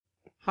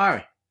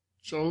Hi.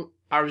 So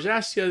I was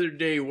asked the other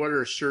day, what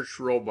are search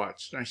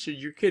robots? And I said,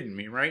 you're kidding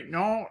me, right?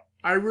 No,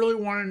 I really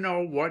want to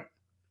know what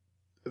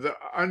the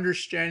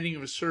understanding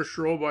of search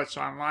robots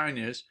online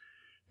is,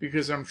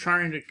 because I'm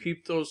trying to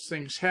keep those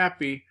things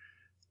happy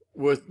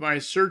with my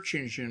search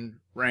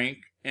engine rank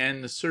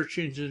and the search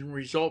engine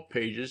result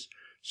pages.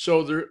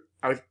 So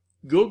I've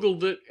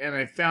Googled it and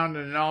I found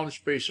a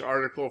knowledge base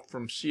article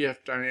from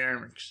CF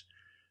Dynamics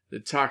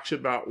that talks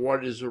about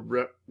what is a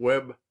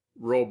web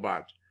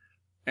robot.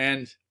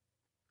 And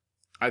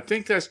I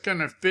think that's going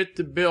to fit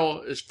the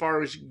bill as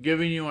far as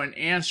giving you an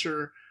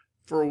answer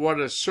for what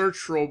a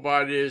search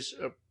robot is,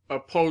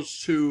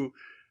 opposed to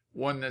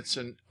one that's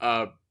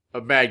a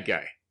bad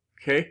guy.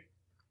 Okay?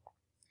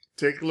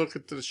 Take a look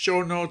at the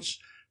show notes,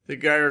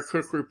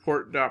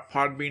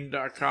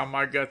 thegeyercookreport.podbean.com.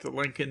 I got the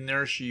link in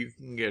there so you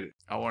can get it.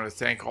 I want to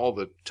thank all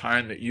the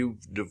time that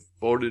you've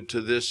devoted to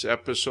this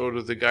episode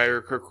of the Geyer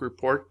Cook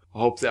Report. I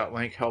hope that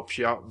link helps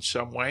you out in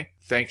some way.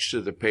 Thanks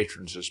to the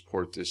patrons that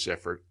support this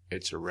effort.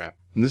 It's a wrap.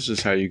 And this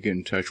is how you get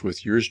in touch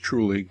with yours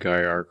truly,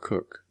 Geyer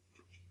Cook.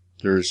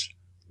 There's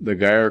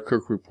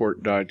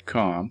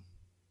thegeyercookreport.com,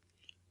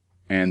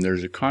 and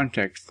there's a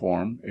contact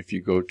form if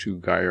you go to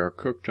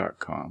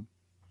geyercook.com,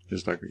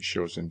 just like it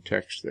shows in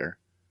text there.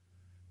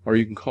 Or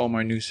you can call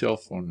my new cell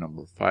phone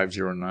number,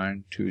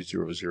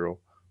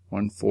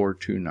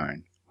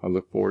 509-200-1429. I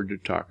look forward to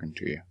talking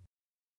to you.